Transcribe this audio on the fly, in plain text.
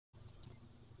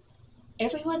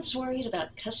Everyone's worried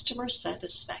about customer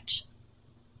satisfaction,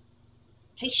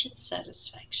 patient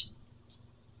satisfaction.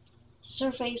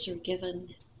 Surveys are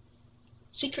given,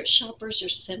 secret shoppers are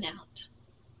sent out.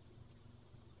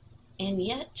 And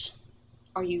yet,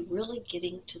 are you really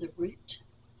getting to the root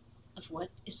of what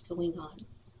is going on?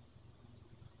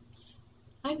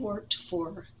 I worked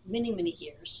for many, many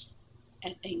years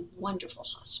at a wonderful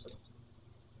hospital.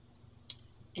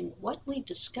 And what we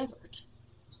discovered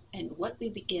and what we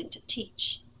began to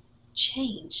teach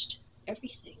changed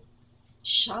everything,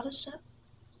 shot us up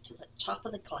to the top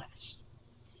of the class.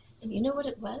 And you know what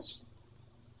it was?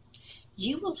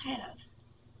 You will have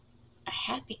a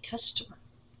happy customer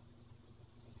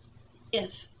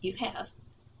if you have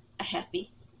a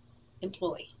happy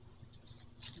employee.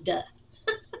 Duh.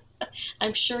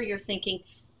 I'm sure you're thinking,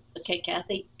 okay,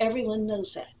 Cathy, everyone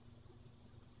knows that.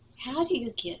 How do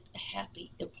you get a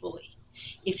happy employee?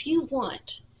 If you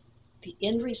want the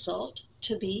end result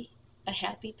to be a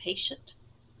happy patient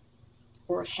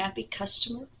or a happy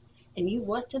customer, and you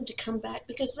want them to come back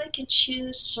because they can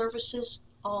choose services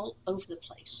all over the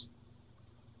place.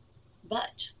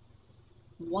 But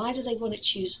why do they want to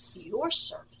choose your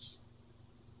service?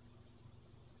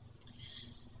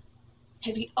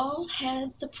 Have you all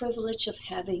had the privilege of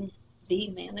having the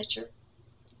manager,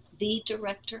 the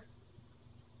director,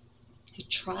 who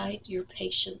tried your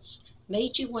patience,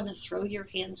 made you want to throw your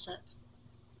hands up?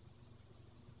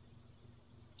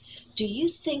 Do you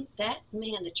think that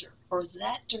manager or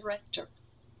that director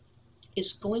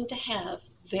is going to have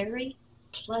very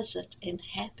pleasant and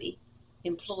happy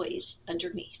employees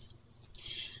underneath?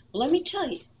 Well, let me tell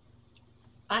you,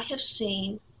 I have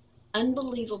seen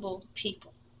unbelievable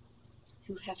people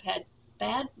who have had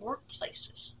bad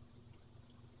workplaces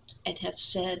and have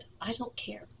said, I don't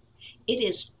care. It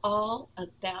is all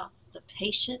about the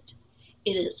patient.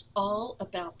 It is all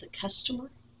about the customer.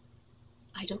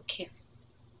 I don't care.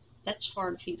 That's far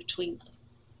and few between them.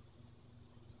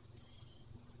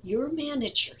 Your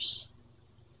managers,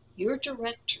 your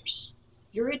directors,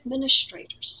 your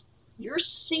administrators, your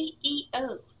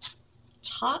CEO,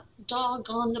 top dog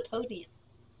on the podium,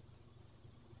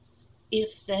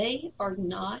 if they are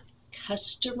not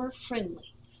customer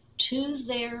friendly to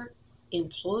their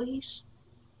employees,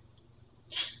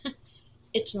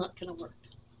 it's not going to work.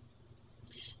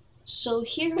 So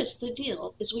here is the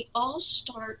deal, is we all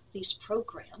start these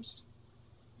programs,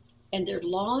 and they're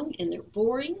long and they're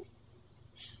boring,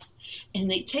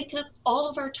 and they take up all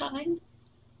of our time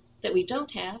that we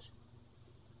don't have,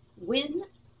 when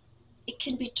it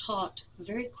can be taught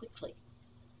very quickly.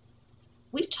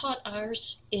 We taught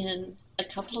ours in a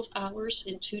couple of hours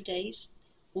in 2 days,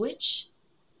 which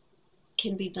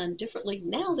can be done differently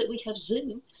now that we have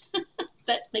Zoom.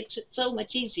 That makes it so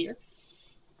much easier.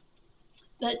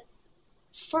 But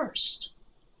first,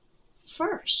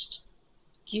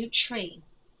 you train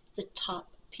the top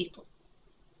people.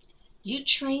 You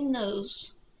train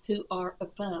those who are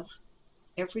above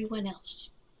everyone else.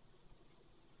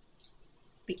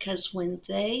 Because when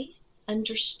they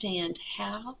understand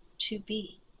how to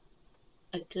be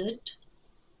a good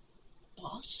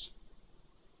boss,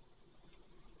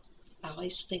 I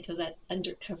always think of that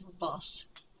undercover boss.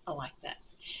 I like that.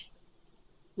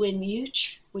 When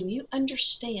you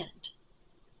understand,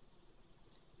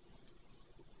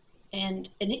 and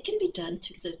it can be done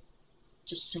through the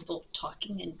just simple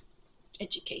talking and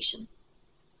education,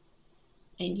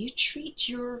 and you treat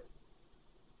your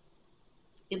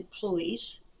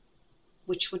employees,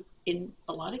 which would in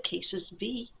a lot of cases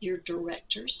be your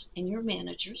directors and your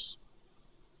managers,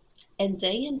 and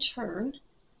they in turn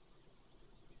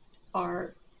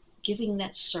are giving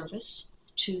that service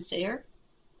to their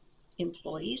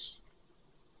employees,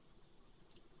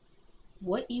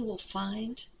 what you will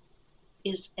find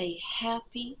is a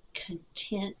happy,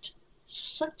 content,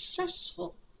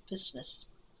 successful business.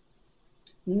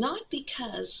 Not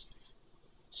because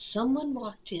someone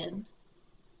walked in,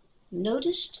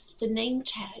 noticed the name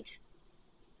tag.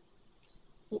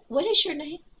 What is your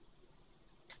name?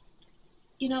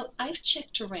 You know, I've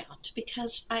checked around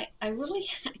because I really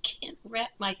can't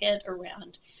wrap my head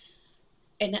around,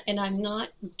 and I'm not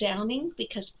downing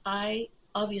because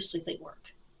obviously they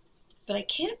work, but I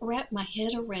can't wrap my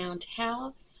head around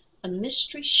how a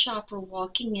mystery shopper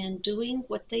walking in doing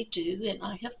what they do, and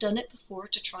I have done it before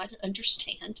to try to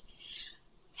understand,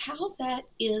 how that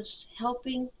is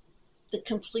helping the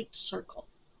complete circle.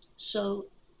 So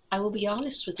I will be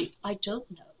honest with you, I don't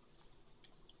know.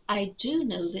 I do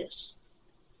know this.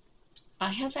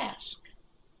 I have asked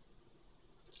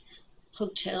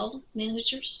hotel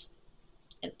managers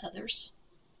and others,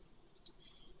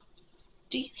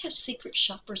 do you have secret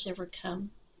shoppers ever come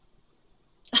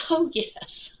Oh,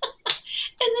 yes.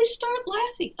 And they start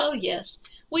laughing. Oh, yes.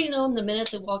 We know them the minute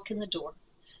they walk in the door.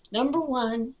 Number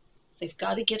one, they've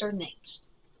got to get our names.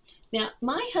 Now,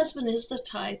 my husband is the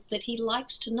type that he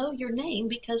likes to know your name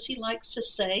because he likes to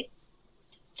say,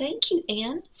 "Thank you,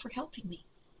 Anne, for helping me.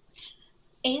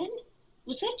 Anne,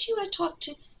 was that you I talked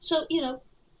to?" So,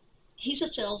 he's a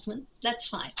salesman. That's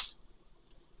fine.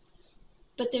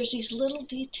 But there's these little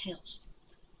details.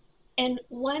 And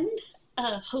one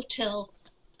hotel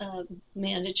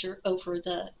manager over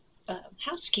the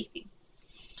housekeeping,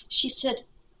 she said,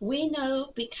 "We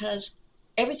know because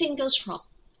everything goes wrong.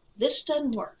 This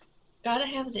doesn't work. Got to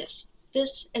have this,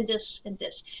 and this, and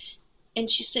this." And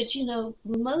she said,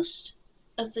 most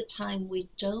of the time we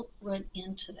don't run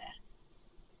into that.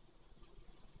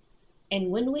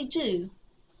 And when we do,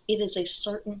 it is a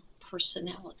certain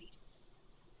personality.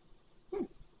 Hmm.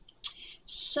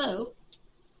 So,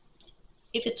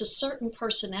 if it's a certain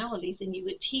personality, then you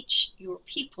would teach your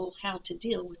people how to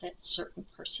deal with that certain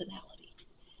personality.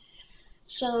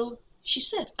 So she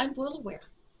said, "I'm well aware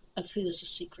of who is a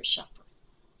secret shopper.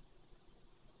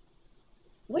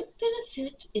 What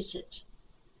benefit is it?"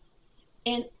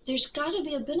 And there's got to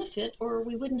be a benefit or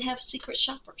we wouldn't have secret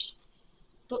shoppers.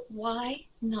 But why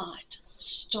not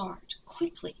start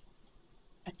quickly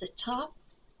at the top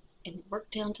and work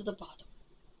down to the bottom?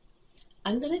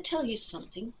 I'm going to tell you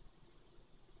something.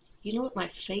 You know what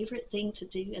my favorite thing to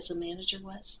do as a manager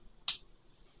was?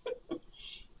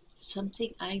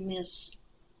 Something I miss: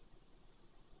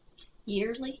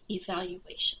 yearly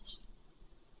evaluations.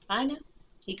 I know,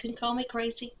 you can call me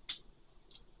crazy,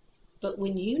 but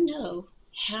when you know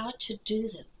how to do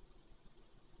them,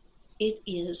 it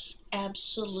is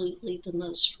absolutely the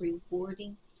most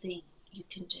rewarding thing you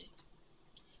can do.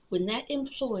 When that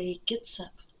employee gets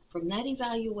up from that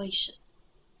evaluation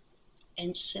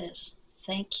and says,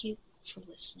 "Thank you for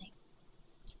listening.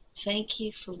 Thank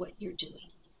you for what you're doing."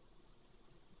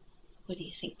 What do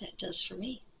you think that does for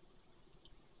me?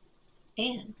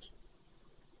 And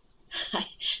I,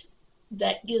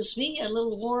 that gives me a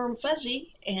little warm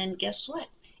fuzzy, and guess what?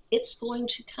 It's going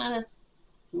to kind of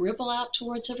ripple out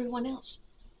towards everyone else.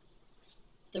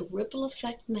 The ripple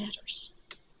effect matters.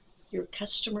 Your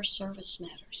customer service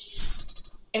matters.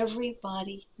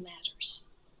 Everybody matters.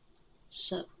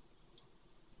 So,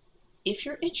 if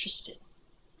you're interested,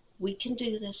 we can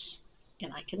do this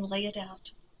and I can lay it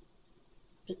out.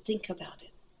 But think about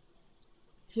it.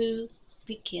 Who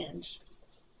begins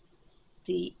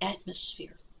the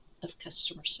atmosphere of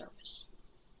customer service?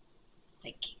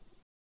 Thank you.